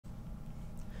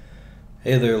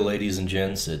Hey there, ladies and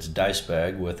gents, it's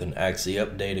Dicebag with an Axie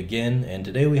update again, and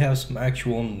today we have some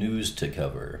actual news to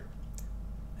cover.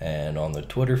 And on the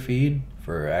Twitter feed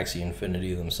for Axie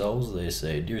Infinity themselves, they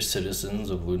say, "Dear citizens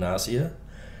of Lunasia,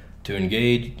 to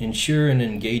ensure an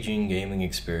engaging gaming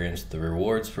experience, the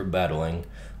rewards for battling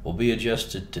will be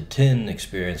adjusted to 10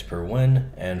 experience per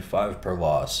win and 5 per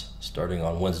loss, starting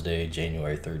on Wednesday,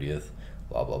 January 30th,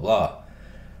 blah blah blah."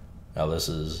 Now this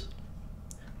is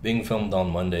being filmed on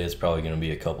Monday. It's probably going to be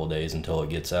a couple days until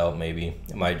it gets out, maybe.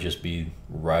 It might just be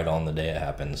right on the day it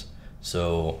happens.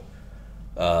 So,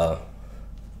 well,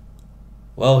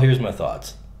 here's my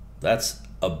thoughts. That's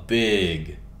a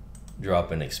big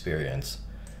drop in experience.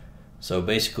 So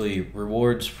basically,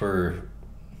 rewards for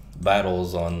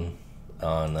battles on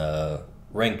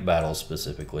ranked battles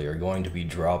specifically are going to be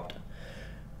dropped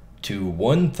to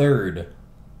 1/3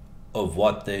 of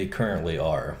what they currently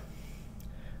are.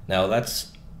 Now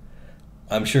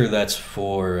I'm sure that's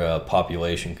for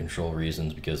population control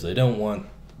reasons, because they don't want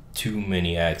too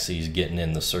many Axies getting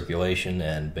in the circulation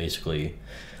and basically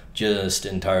just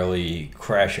entirely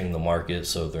crashing the market,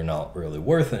 so they're not really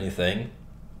worth anything,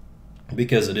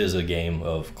 because it is a game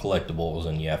of collectibles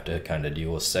and you have to kind of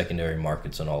deal with secondary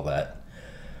markets and all that.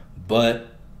 But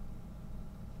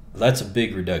that's a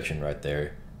big reduction right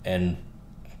there, and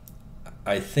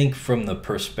I think from the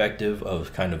perspective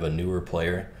of kind of a newer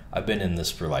player, I've been in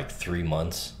this for like 3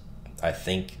 months, I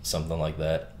think, something like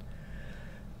that.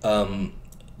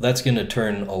 That's going to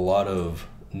turn a lot of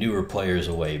newer players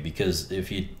away, because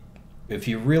if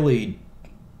you really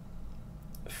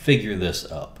figure this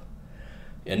up,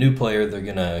 a new player, they're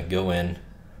going to go in,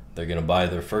 they're going to buy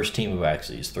their first team of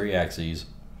Axies, 3 Axies,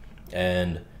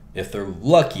 and if they're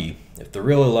lucky, if they're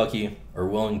really lucky, or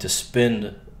willing to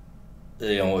spend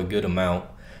a good amount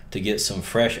to get some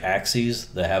fresh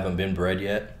Axies that haven't been bred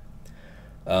yet,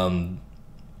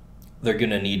 they're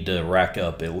going to need to rack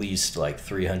up at least like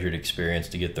 300 experience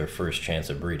to get their first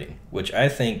chance at breeding, which I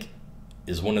think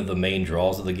is one of the main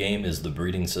draws of the game, is the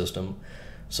breeding system.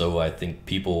 So I think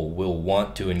people will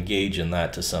want to engage in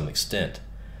that to some extent,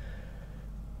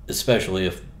 especially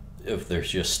if they're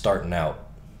just starting out.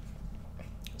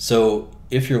 So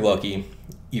if you're lucky,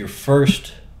 your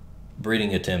first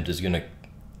breeding attempt is going to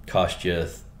cost you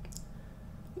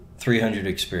 300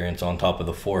 experience on top of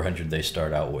the 400 they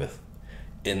start out with.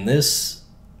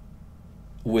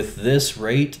 With this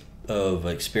rate of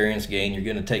experience gain, you're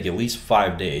going to take at least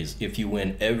 5 days if you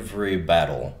win every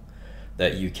battle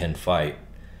that you can fight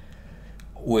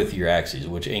with your Axies,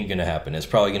 which ain't going to happen. It's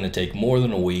probably going to take more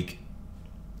than a week,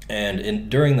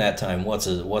 and during that time, what's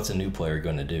a new player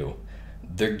going to do?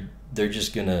 They're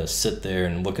just going to sit there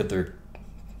and look at their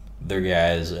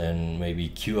guys and maybe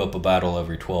queue up a battle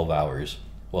every 12 hours.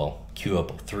 Well, queue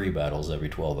up 3 battles every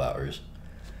 12 hours.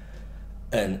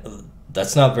 And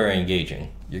that's not very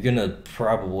engaging. You're going to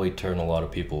probably turn a lot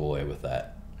of people away with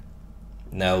that.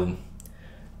 Now,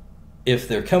 if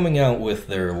they're coming out with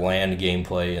their land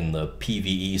gameplay and the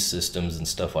PvE systems and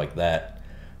stuff like that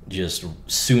just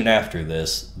soon after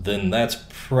this, then that's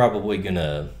probably going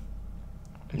to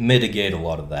mitigate a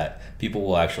lot of that. People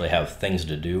will actually have things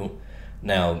to do.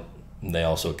 Now, they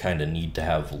also kind of need to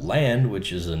have land,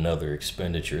 which is another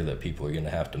expenditure that people are going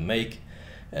to have to make,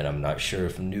 and I'm not sure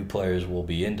if new players will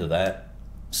be into that,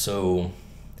 so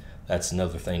that's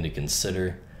another thing to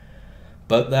consider.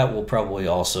 But that will probably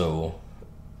also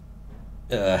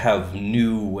have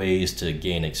new ways to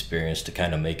gain experience to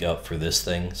kind of make up for this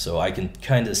thing, so I can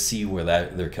kind of see where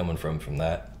they're coming from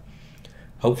that.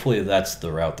 Hopefully that's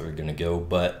the route they're going to go,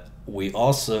 but we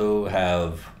also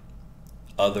have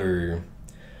other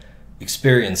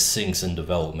experience sinks in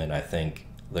development. I think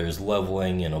there's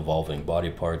leveling and evolving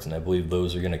body parts, and I believe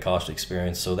those are going to cost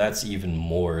experience, so that's even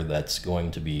more that's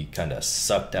going to be kind of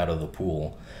sucked out of the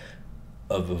pool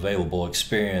of available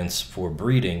experience for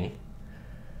breeding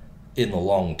in the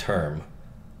long term.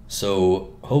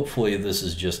 So hopefully this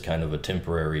is just kind of a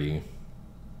temporary,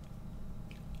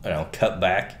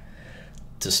 cutback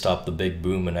to stop the big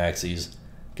boom in Axies,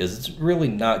 because it's really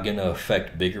not going to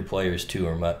affect bigger players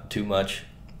too much.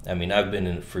 I mean, I've been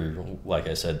in it for, like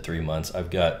I said, 3 months.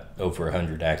 I've got over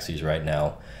 100 Axies right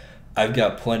now. I've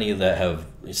got plenty that have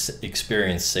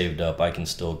experience saved up. I can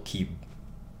still keep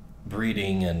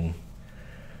breeding and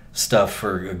stuff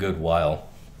for a good while.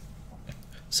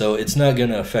 So it's not going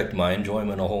to affect my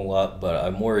enjoyment a whole lot, but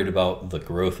I'm worried about the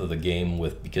growth of the game,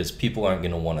 because people aren't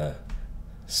going to want to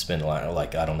spend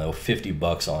like, I don't know,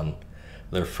 $50 on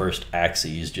their first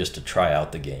Axies just to try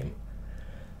out the game.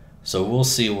 So we'll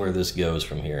see where this goes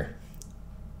from here.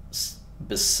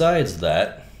 Besides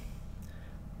that,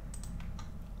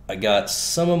 I got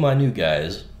some of my new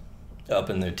guys up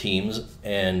in their teams,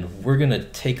 and we're gonna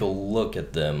take a look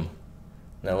at them.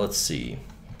 Now let's see.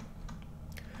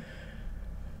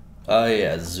 Oh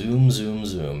yeah,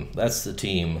 zoom. That's the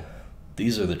team.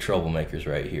 These are the troublemakers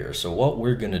right here. So what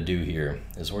we're gonna do here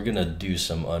is we're gonna do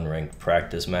some unranked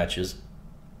practice matches,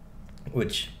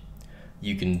 which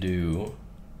you can do.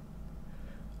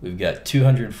 We've got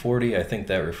 240. I think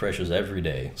that refreshes every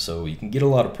day, so you can get a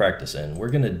lot of practice in. We're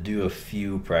gonna do a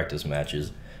few practice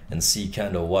matches and see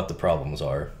kind of what the problems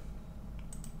are.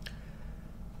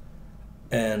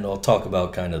 And I'll talk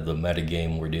about kind of the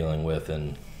metagame we're dealing with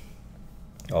and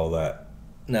all that.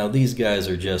 Now these guys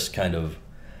are just kind of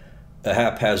a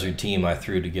haphazard team I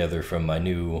threw together from my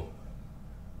new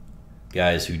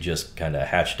guys who just kind of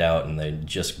hatched out, and they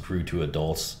just grew to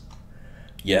adults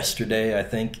yesterday, I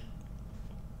think.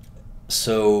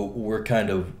 So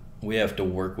we have to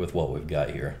work with what we've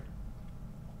got here.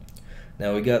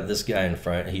 Now we got this guy in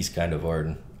front. He's kind of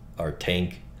our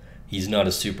tank. He's not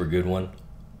a super good one.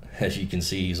 As you can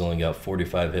see, he's only got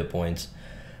 45 hit points,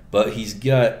 but he's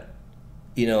got,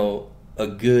 you know, a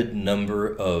good number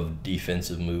of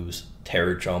defensive moves.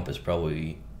 Terror Chomp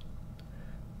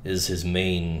is his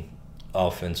main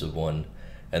offensive one,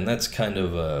 and that's kind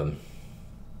of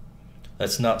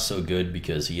that's not so good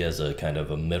because he has a kind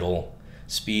of a middle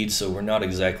speed, so we're not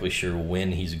exactly sure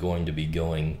when he's going to be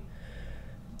going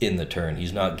in the turn.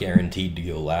 He's not guaranteed to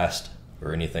go last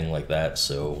or anything like that,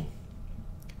 so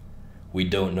we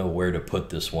don't know where to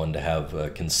put this one to have a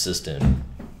consistent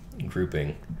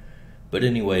grouping. But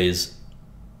anyways,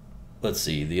 let's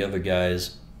see, the other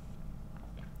guys.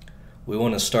 We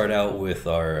want to start out with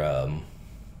our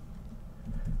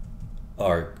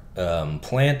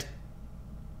plant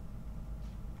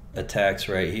attacks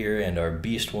right here and our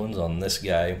beast ones on this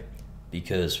guy,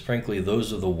 because frankly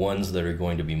those are the ones that are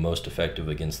going to be most effective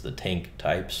against the tank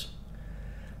types.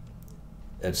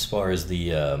 As far as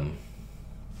the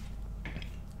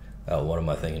what am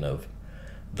I thinking of?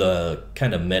 The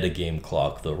kind of metagame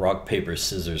clock, the rock, paper,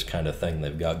 scissors kind of thing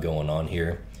they've got going on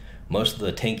here. Most of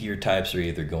the tankier types are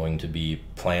either going to be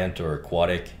plant or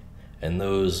aquatic, and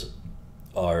those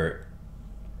are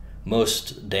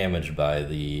most damaged by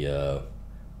the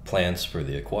plants for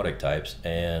the aquatic types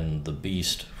and the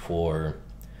beast for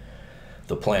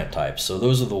the plant types. So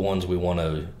those are the ones we want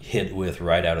to hit with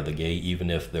right out of the gate, even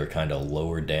if they're kind of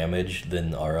lower damage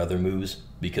than our other moves,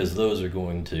 because those are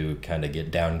going to kind of get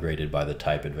downgraded by the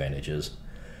type advantages.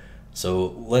 So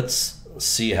let's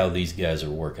see how these guys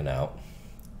are working out,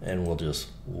 and we'll just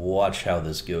watch how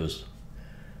this goes.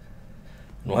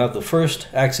 And we'll have the first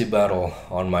Axie battle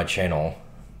on my channel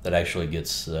that actually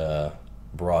gets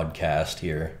broadcast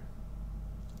here.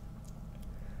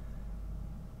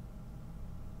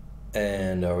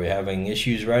 And are we having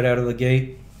issues right out of the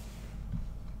gate?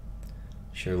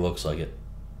 Sure looks like it.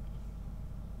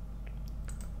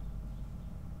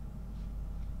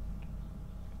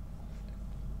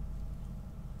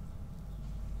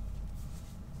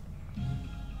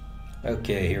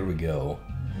 Okay, here we go.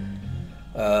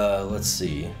 Let's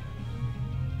see.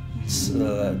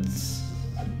 So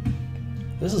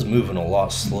this is moving a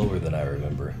lot slower than I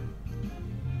remember.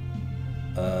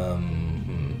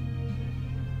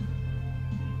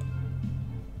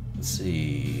 Let's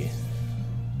see.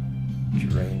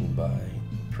 Drained by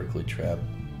prickly trap.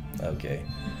 Okay.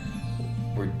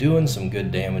 We're doing some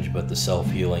good damage, but the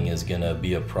self-healing is gonna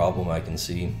be a problem, I can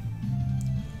see.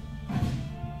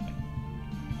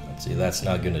 Let's see, that's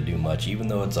not gonna do much, even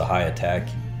though it's a high attack.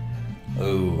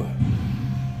 Oh.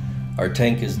 Our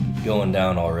tank is going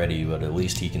down already, but at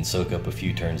least he can soak up a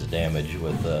few turns of damage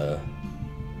with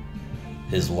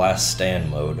his last stand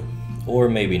mode. Or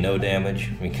maybe no damage,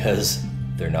 because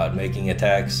they're not making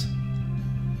attacks.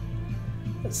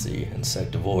 Let's see,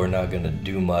 Insectivore not going to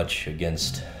do much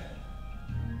against...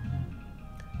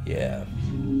 Yeah.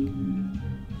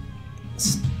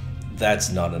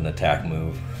 That's not an attack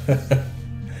move.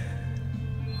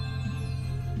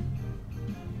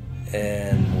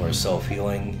 And more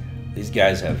self-healing. These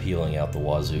guys have healing out the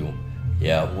wazoo.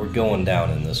 Yeah, we're going down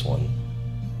in this one.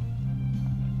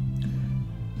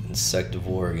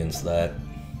 Insectivore against that.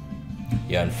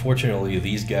 Yeah, unfortunately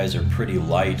these guys are pretty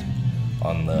light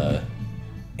on the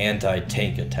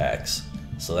anti-tank attacks,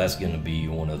 so that's going to be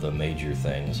one of the major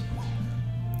things.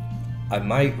 I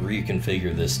might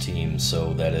reconfigure this team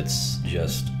so that it's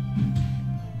just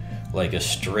like a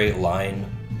straight line,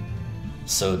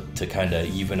 so to kind of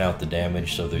even out the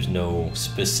damage, so there's no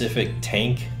specific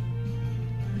tank,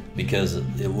 because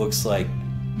it looks like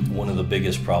one of the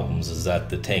biggest problems is that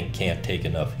the tank can't take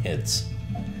enough hits,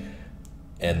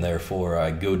 and therefore I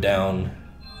go down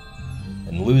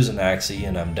and lose an Axie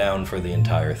and I'm down for the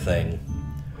entire thing.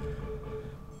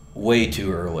 way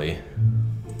too early.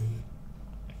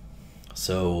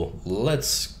 So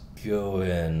let's go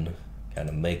and kind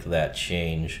of make that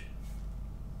change.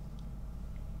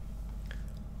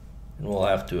 And we'll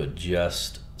have to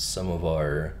adjust some of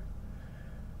our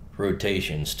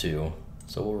rotations too.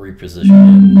 So we'll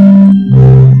reposition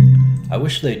it. I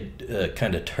wish they'd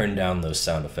kind of turn down those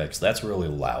sound effects. That's really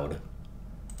loud.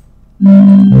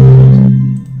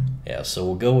 Yeah, so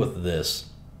we'll go with this.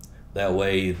 That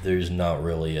way there's not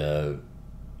really a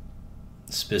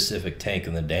specific tank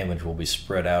and the damage will be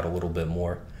spread out a little bit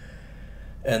more.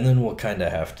 And then we'll kind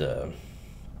of have to,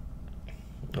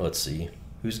 let's see,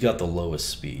 who's got the lowest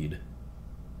speed?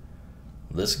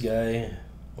 This guy,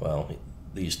 well,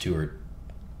 these two are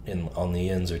on the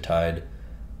ends are tied.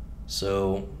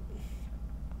 So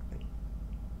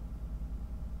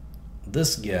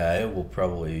this guy will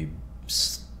probably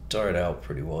start out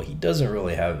pretty well. He doesn't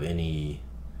really have any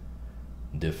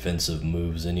defensive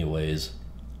moves anyways.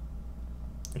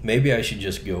 Maybe I should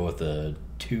just go with a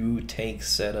 2 tank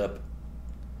setup.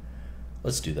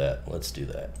 Let's do that. Let's do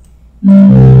that.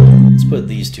 Let's put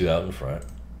these two out in front.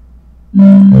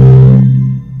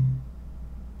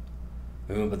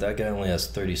 Ooh, but that guy only has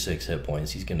 36 hit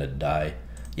points. He's gonna die.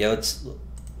 Yeah, let's go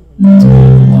the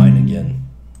line again.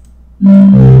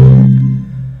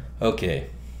 Okay.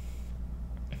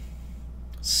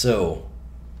 So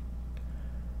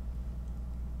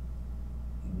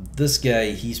this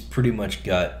guy, he's pretty much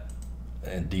got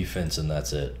defense and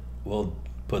that's it. We'll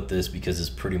put this because it's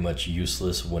pretty much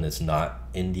useless when it's not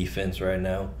in defense right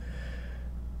now.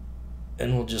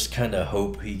 And we'll just kind of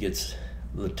hope he gets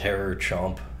the Terror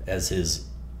Chomp as his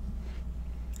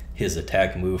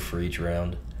attack move for each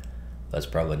round. That's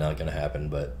probably not going to happen,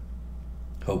 but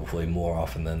hopefully more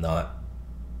often than not.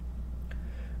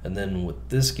 And then with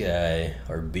this guy,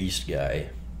 our beast guy,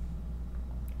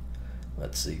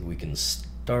 let's see, we can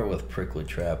start with Prickly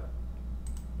Trap.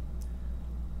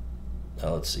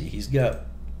 Now let's see, he's got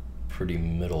pretty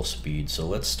middle speed, so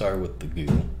let's start with the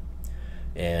goo.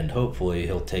 And hopefully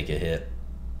he'll take a hit.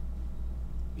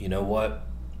 You know what?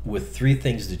 With 3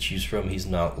 things to choose from, he's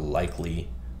not likely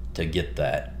to get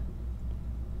that.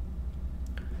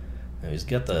 Now he's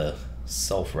got the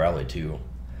self-rally too.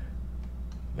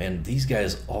 Man, these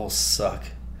guys all suck.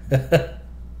 Oh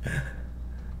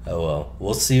well,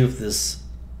 we'll see if this...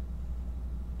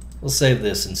 We'll save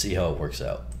this and see how it works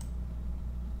out.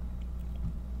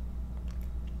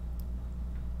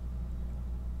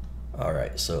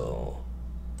 Alright, so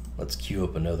let's queue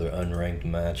up another unranked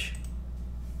match.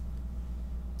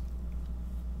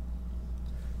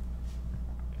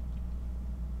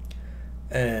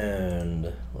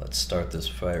 And let's start this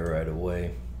fight right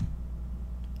away.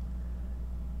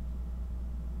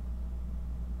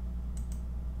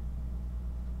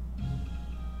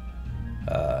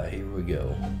 Here we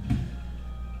go.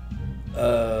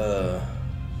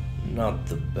 Not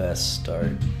the best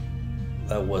start.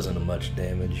 That wasn't a much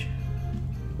damage.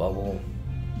 Bubble.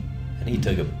 And he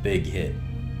took a big hit.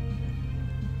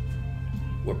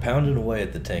 We're pounding away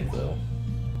at the tank though.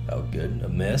 Oh good, a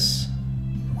miss.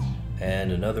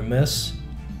 And another miss.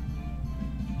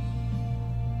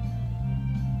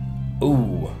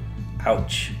 Ooh,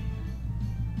 ouch.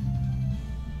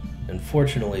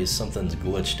 Unfortunately, something's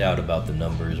glitched out about the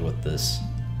numbers with this.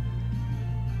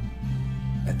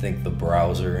 I think the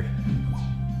browser.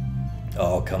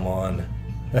 Oh, come on.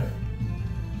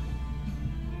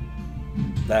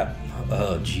 That,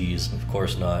 oh geez, of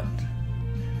course not.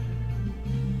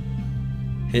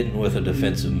 Hitting with a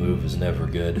defensive move is never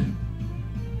good.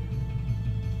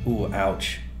 Ooh,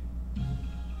 ouch.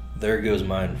 There goes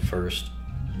mine first.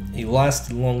 He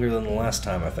lasted longer than the last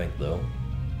time, I think, though.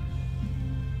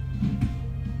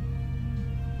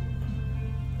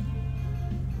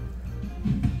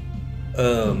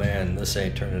 Oh man, this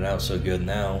ain't turning out so good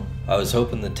now. I was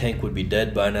hoping the tank would be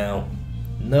dead by now.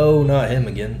 No, not him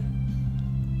again.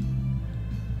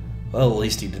 Well, at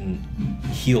least he didn't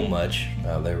heal much.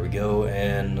 There we go,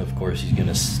 and of course he's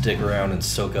gonna stick around and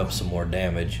soak up some more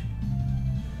damage.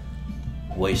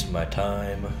 Waste my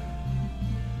time.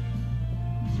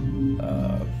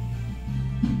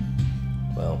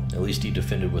 Well, at least he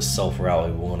defended with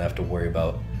self-rally. We won't have to worry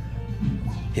about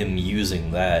him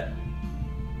using that.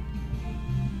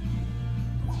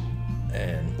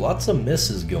 And lots of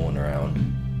misses going around.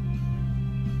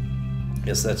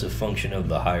 Guess that's a function of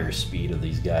the higher speed of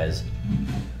these guys.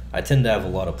 I tend to have a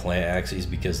lot of plant Axies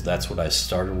because that's what I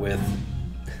started with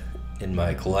in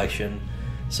my collection.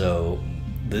 So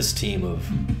this team of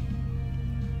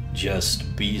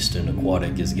just Beast and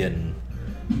Aquatic is getting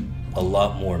a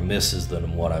lot more misses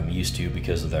than what I'm used to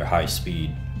because of their high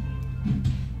speed.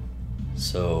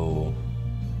 So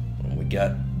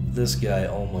got this guy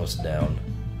almost down.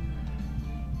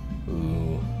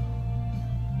 Ooh.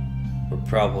 We're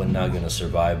probably not going to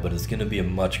survive, but it's going to be a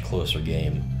much closer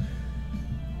game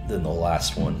than the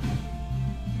last one.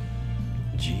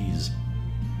 Jeez.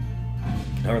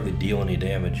 Can hardly deal any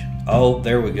damage. Oh,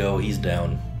 there we go. He's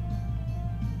down.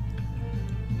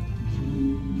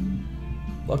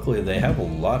 Luckily, they have a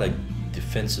lot of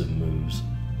defensive moves.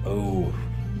 Oh.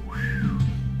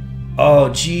 Oh,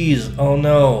 jeez. Oh,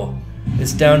 no.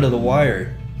 It's down to the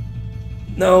wire.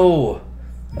 No.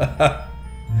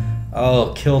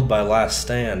 Oh, killed by last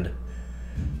stand.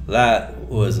 That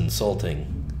was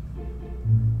insulting.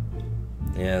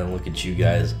 Yeah, look at you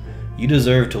guys. You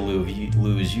deserve to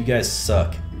lose. You guys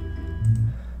suck.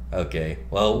 Okay,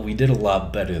 well, we did a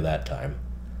lot better that time.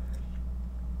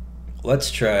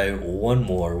 Let's try one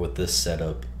more with this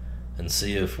setup and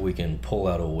see if we can pull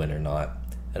out a win or not.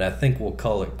 And I think we'll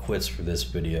call it quits for this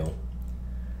video.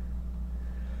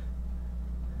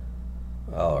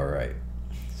 Alright,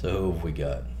 so who have we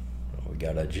got? We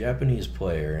got a Japanese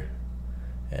player,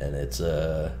 and it's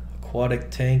a aquatic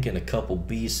tank and a couple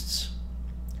beasts.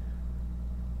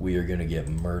 We are gonna get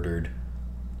murdered.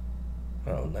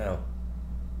 Oh, now.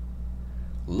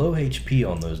 Low HP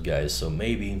on those guys, so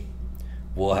maybe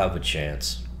we'll have a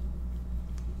chance.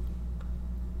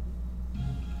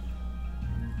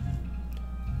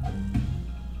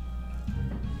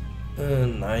 Uh,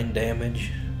 9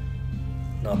 damage.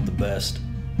 Not the best.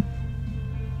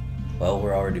 Well,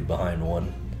 we're already behind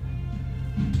one.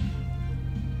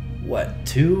 What,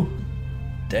 2?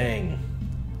 Dang.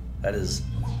 That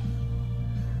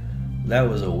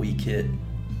was a weak hit.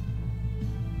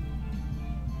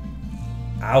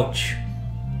 Ouch.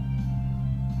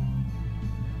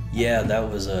 Yeah,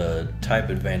 that was a type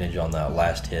advantage on that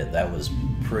last hit. That was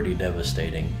pretty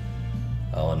devastating.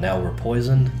 Oh, and now we're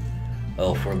poisoned.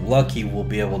 Well, if we're lucky, we'll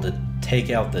be able to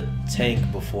take out the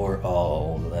tank before...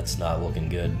 Oh, that's not looking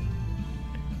good.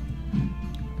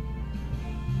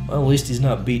 Well, at least he's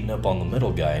not beating up on the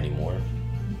middle guy anymore.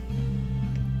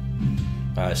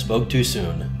 I spoke too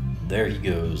soon. There he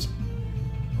goes.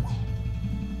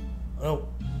 Oh.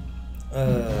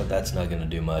 That's not gonna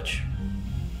do much.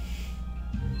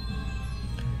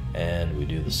 And we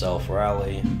do the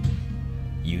self-rally.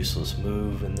 Useless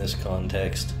move in this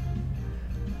context.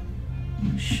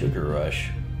 Sugar Rush.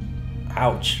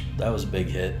 Ouch, that was a big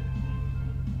hit.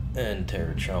 And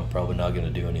Terror Trump probably not gonna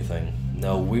do anything.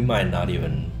 No, we might not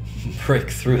even break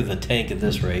through the tank at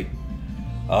this rate.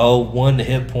 Oh, 1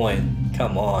 hit point.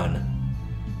 Come on.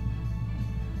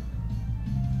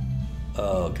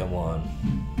 Oh, come on.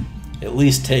 At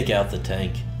least take out the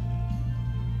tank.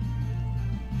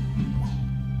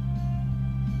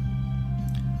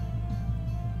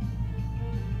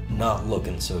 Not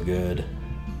looking so good.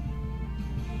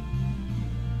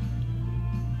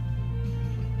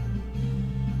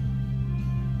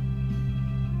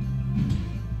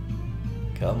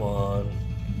 Come on.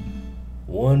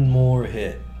 1 more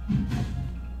hit.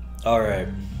 Alright.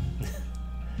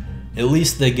 At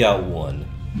least they got 1.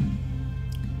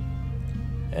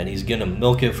 And he's gonna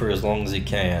milk it for as long as he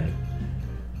can.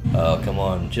 Oh, come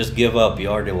on. Just give up. You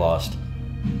already lost.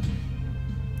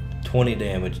 20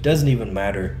 damage. Doesn't even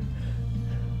matter.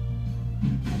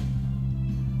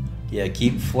 Yeah,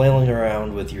 keep flailing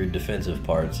around with your defensive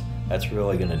parts. That's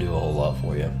really gonna do a whole lot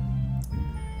for you.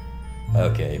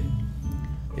 Okay.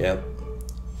 Yep.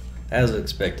 As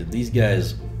expected, these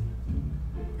guys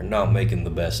are not making the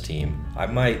best team. I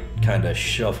might kind of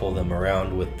shuffle them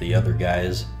around with the other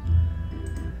guys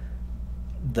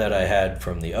that I had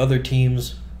from the other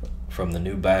teams, from the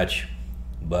new batch,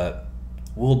 but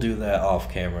we'll do that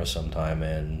off camera sometime,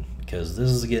 and because this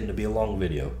is getting to be a long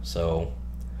video. So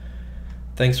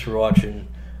thanks for watching.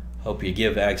 Hope you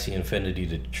give Axie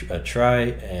Infinity a try,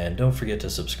 and don't forget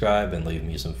to subscribe and leave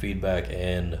me some feedback,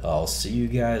 and I'll see you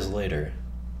guys later.